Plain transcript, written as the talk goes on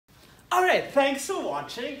Alright, thanks for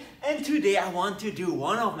watching, and today I want to do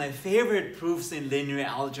one of my favorite proofs in linear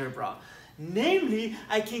algebra. Namely,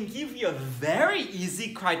 I can give you a very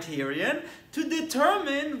easy criterion to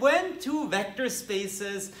determine when two vector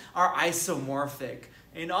spaces are isomorphic.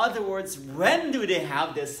 In other words, when do they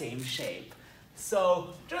have the same shape? So,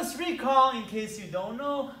 just recall, in case you don't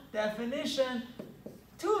know, definition.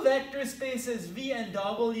 Two vector spaces V and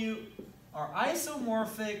W are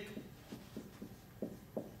isomorphic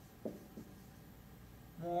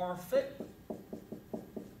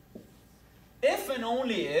if and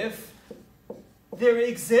only if there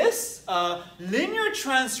exists a linear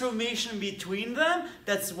transformation between them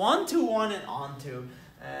that's one-to-one and onto.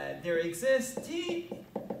 There exists T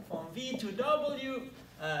from V to W,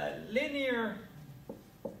 linear,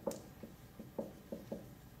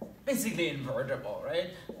 basically invertible,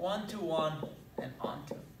 right? One-to-one and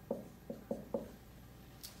onto.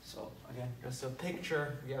 So again, just a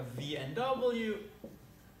picture, we have V and W,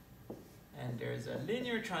 and there's a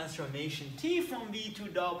linear transformation T from V to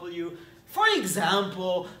W. For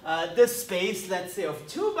example, the space, let's say, of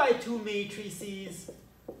 2 by 2 matrices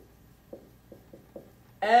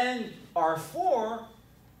and R4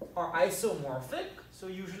 are isomorphic. So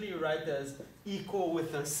usually you write as equal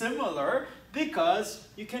with a similar, because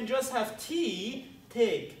you can just have T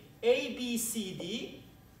take A, B, C, D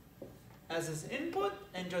as its input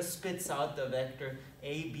and just spits out the vector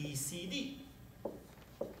A, B, C, D.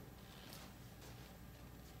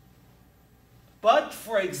 But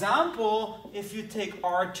for example, if you take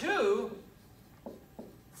R2,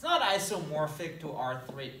 it's not isomorphic to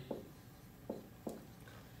R3.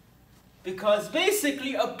 Because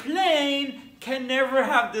basically a plane can never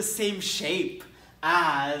have the same shape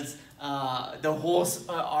as the whole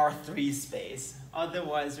R3 space.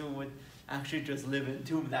 Otherwise, we would actually just live in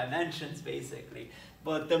 2 dimensions, basically.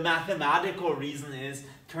 But the mathematical reason is,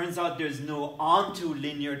 turns out there's no onto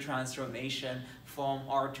linear transformation from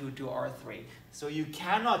R2 to R3. So you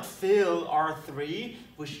cannot fill R3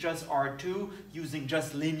 with just R2 using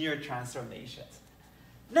just linear transformations.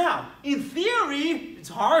 Now, in theory, it's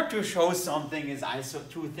hard to show something is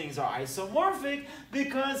two things are isomorphic,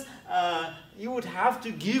 because you would have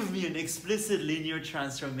to give me an explicit linear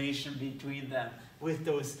transformation between them with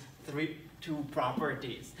those two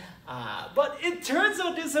properties. But it turns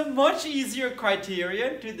out there's a much easier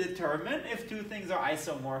criterion to determine if two things are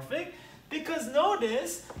isomorphic, because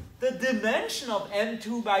notice the dimension of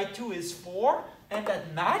M2 by 2 is 4, and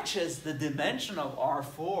that matches the dimension of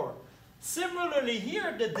R4. Similarly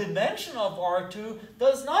here, the dimension of R2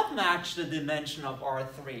 does not match the dimension of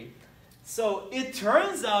R3. So it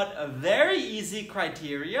turns out a very easy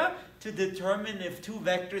criteria to determine if two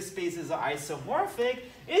vector spaces are isomorphic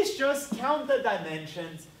is just count the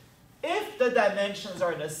dimensions. If the dimensions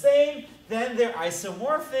are the same, then they're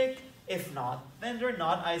isomorphic. If not, then they're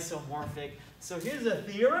not isomorphic. So here's a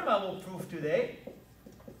theorem I will prove today.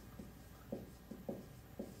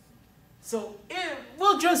 So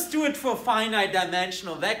we'll just do it for finite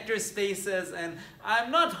dimensional vector spaces, and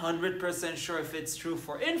I'm not 100% sure if it's true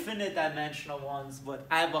for infinite dimensional ones, but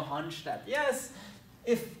I have a hunch that yes,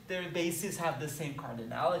 if their bases have the same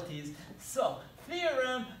cardinalities. So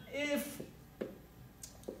theorem, if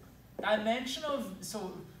dimension of,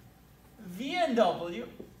 so V and W,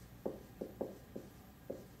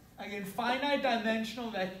 again, finite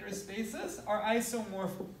dimensional vector spaces are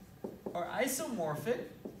isomorphic.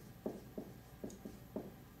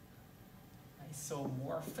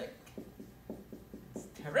 It's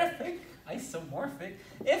terrific. Isomorphic.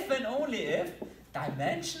 If and only if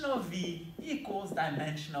dimension of V equals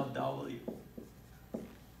dimension of W.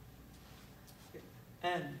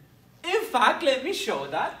 And in fact, let me show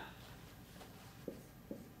that.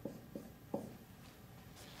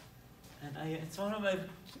 And it's one of my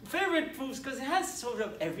favorite proofs because it has sort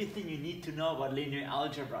of everything you need to know about linear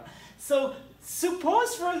algebra. So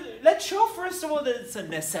let's show first of all that it's a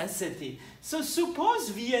necessity. So suppose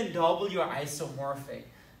V and W are isomorphic.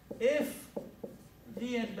 If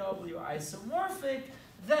V and W are isomorphic,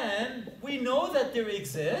 then we know that there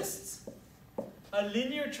exists a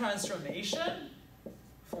linear transformation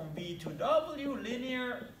from V to W,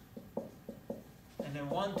 linear, and then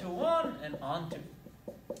one-to-one and onto.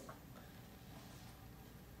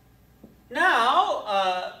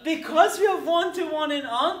 Now, because we have one-to-one and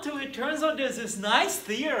onto, it turns out there's this nice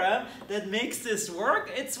theorem that makes this work.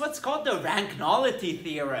 It's what's called the rank nullity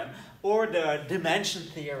theorem, or the dimension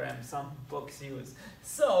theorem some books use.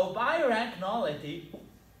 So, by rank nullity,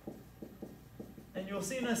 and you'll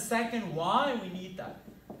see in a second why we need that.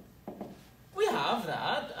 We have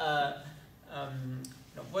that.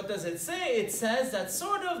 what does it say? It says that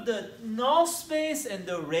sort of the null space and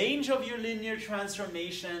the range of your linear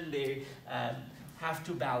transformation, they have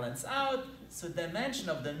to balance out. So dimension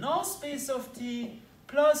of the null space of T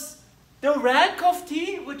plus the rank of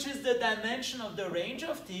T, which is the dimension of the range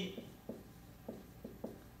of T,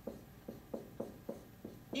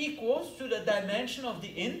 equals to the dimension of the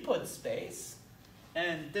input space.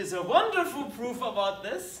 And there's a wonderful proof about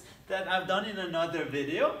this that I've done in another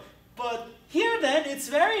video. But here then, it's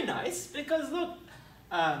very nice because look,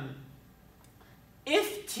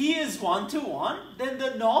 if T is 1 to 1, then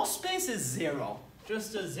the null space is 0,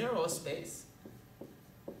 just a 0 space.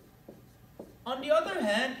 On the other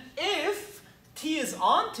hand, if T is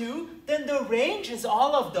onto, then the range is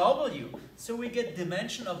all of W. So we get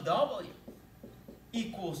dimension of W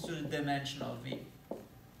equals to the dimension of V.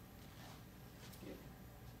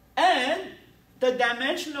 And the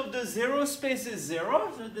dimension of the 0 space is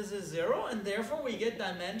 0, so this is 0, and therefore we get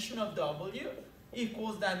dimension of W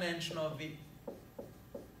equals dimension of V.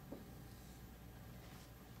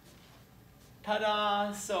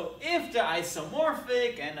 Ta-da! So if they're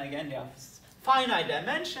isomorphic, and again they have finite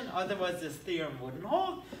dimension, otherwise this theorem wouldn't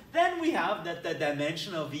hold, then we have that the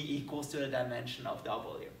dimension of V equals to the dimension of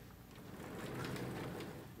W.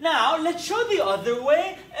 Now, let's show the other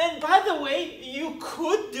way. And by the way, you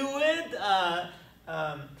could do it,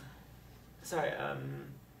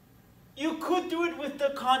 you could do it with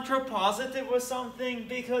the contrapositive or something,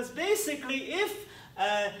 because basically if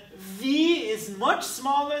V is much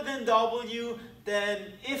smaller than W,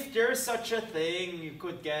 then if there's such a thing, you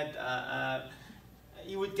could get,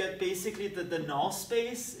 you would get basically the null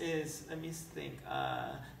space is, let me think,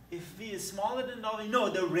 if V is smaller than W, no,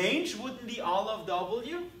 the range wouldn't be all of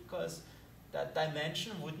W, because that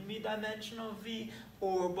dimension wouldn't be dimension of V.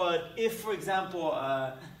 But if, for example,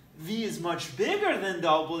 V is much bigger than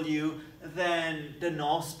W, then the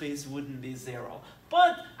null space wouldn't be 0.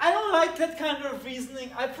 But I don't like that kind of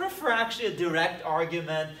reasoning. I prefer actually a direct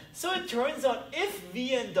argument. So it turns out if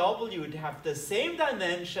V and W would have the same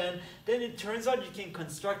dimension, then it turns out you can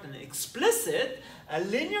construct an explicit, a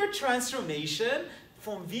linear transformation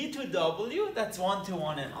from V to W that's 1 to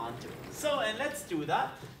 1 and onto. So, and let's do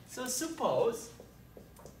that. So suppose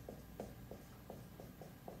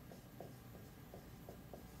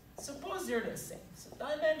they're the same. So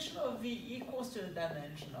dimension of V equals to the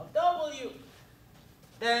dimension of W.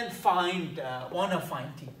 Then want to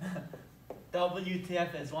find T.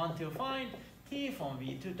 WTF is 1 to find T from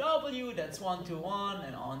V to W. That's 1 to 1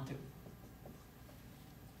 and on to.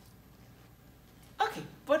 Okay,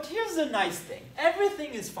 but here's the nice thing.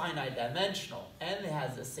 Everything is finite dimensional and it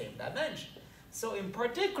has the same dimension. So in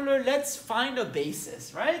particular, let's find a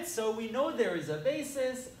basis, right? So we know there is a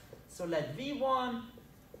basis. So let V1,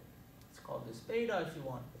 let's call this beta if you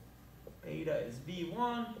want. Beta is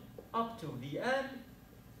V1 up to Vn,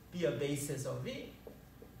 be a basis of V.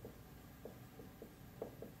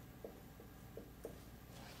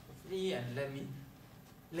 And let me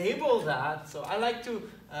label that. So I like to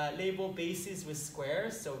label bases with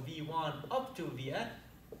squares. So V1 up to Vn.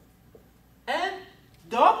 And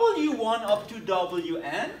W1 up to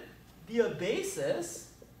Wn be a basis.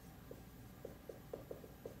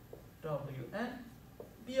 Wn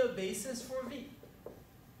be a basis for V.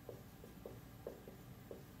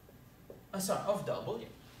 Of W.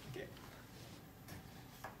 Okay.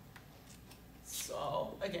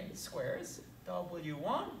 So again, squares.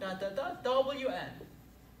 W1 Wn.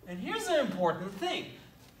 And here's an important thing.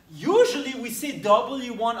 Usually we say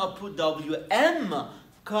W1 up to Wm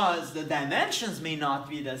because the dimensions may not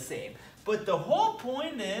be the same. But the whole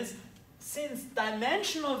point is, since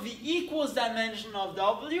dimension of V equals dimension of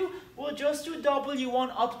W, we'll just do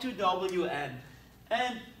W1 up to Wn.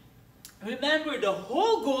 And remember, the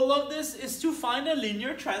whole goal of this is to find a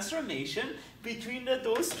linear transformation between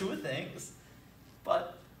those two things.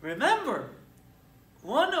 But remember,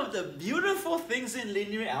 one of the beautiful things in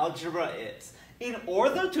linear algebra is, in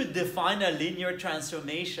order to define a linear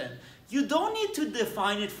transformation, you don't need to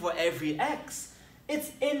define it for every x.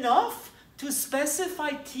 It's enough to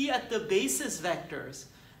specify t at the basis vectors.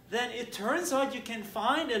 Then it turns out you can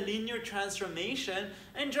find a linear transformation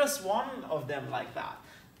and just one of them like that.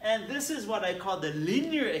 And this is what I call the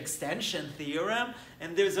linear extension theorem.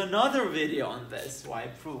 And there's another video on this where I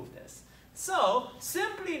prove this. So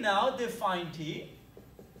simply now define t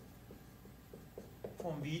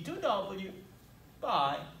from V to W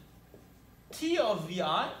by T of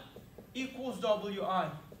Vi equals Wi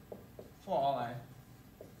for all I.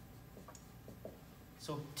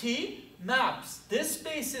 So T maps this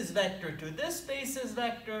basis vector to this basis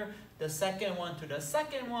vector, the second one to the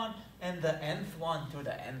second one, and the nth one to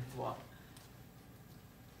the nth one.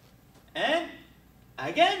 And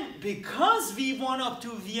again, because v1 up to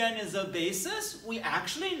vn is a basis, we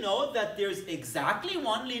actually know that there's exactly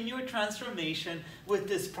one linear transformation with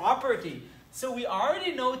this property. So we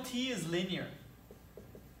already know T is linear.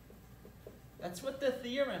 That's what the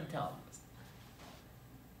theorem tells us.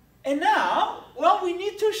 And now, well, we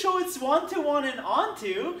need to show it's one-to-one and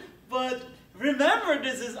onto, but remember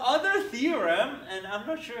there's this other theorem, and I'm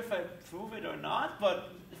not sure if I prove it or not, but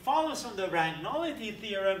it follows from the rank nullity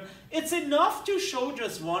theorem. It's enough to show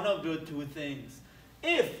just one of the two things.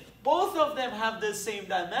 If both of them have the same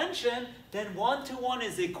dimension, then one-to-one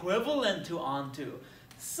is equivalent to onto.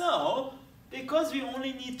 So, because we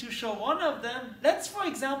only need to show one of them, let's, for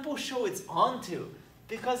example, show it's onto,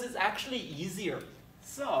 because it's actually easier.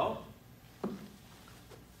 So,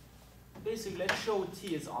 basically, let's show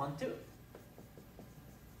T is onto.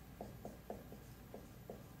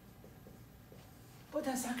 But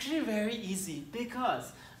that's actually very easy,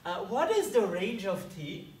 because what is the range of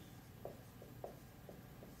T?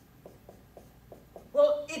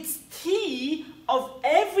 Well, it's T of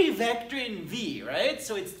every vector in V, right?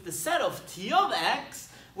 So it's the set of T of X,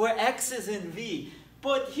 where X is in V.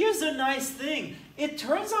 But here's a nice thing. It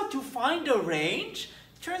turns out to find a range,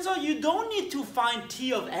 turns out you don't need to find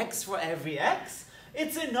T of X for every X.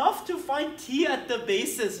 It's enough to find T at the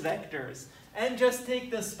basis vectors, and just take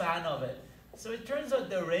the span of it. So it turns out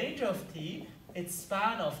the range of T, it's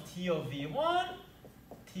span of T of V1,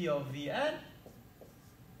 T of Vn,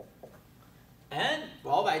 and,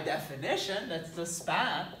 well, by definition, that's the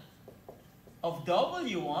span of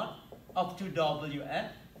W1 up to Wn.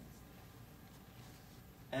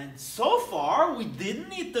 And so far, we didn't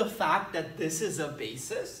need the fact that this is a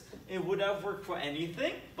basis. It would have worked for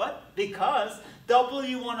anything, but because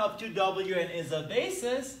W1 up to Wn is a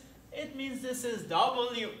basis, it means this is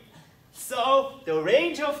W. So the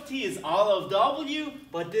range of T is all of W,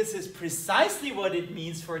 but this is precisely what it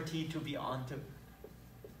means for T to be onto.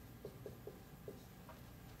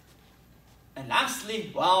 And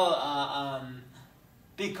lastly, well,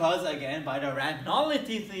 because again, by the rank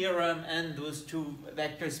nullity theorem and those two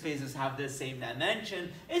vector spaces have the same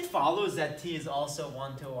dimension, it follows that T is also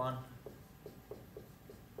one-to-one.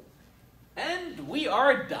 And we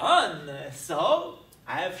are done. So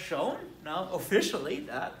I have shown now officially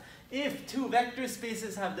that if two vector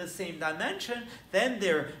spaces have the same dimension, then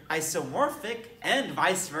they're isomorphic and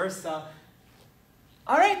vice versa.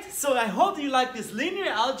 Alright, so I hope you like this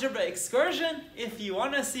linear algebra excursion. If you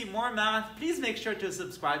want to see more math, please make sure to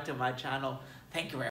subscribe to my channel. Thank you very much.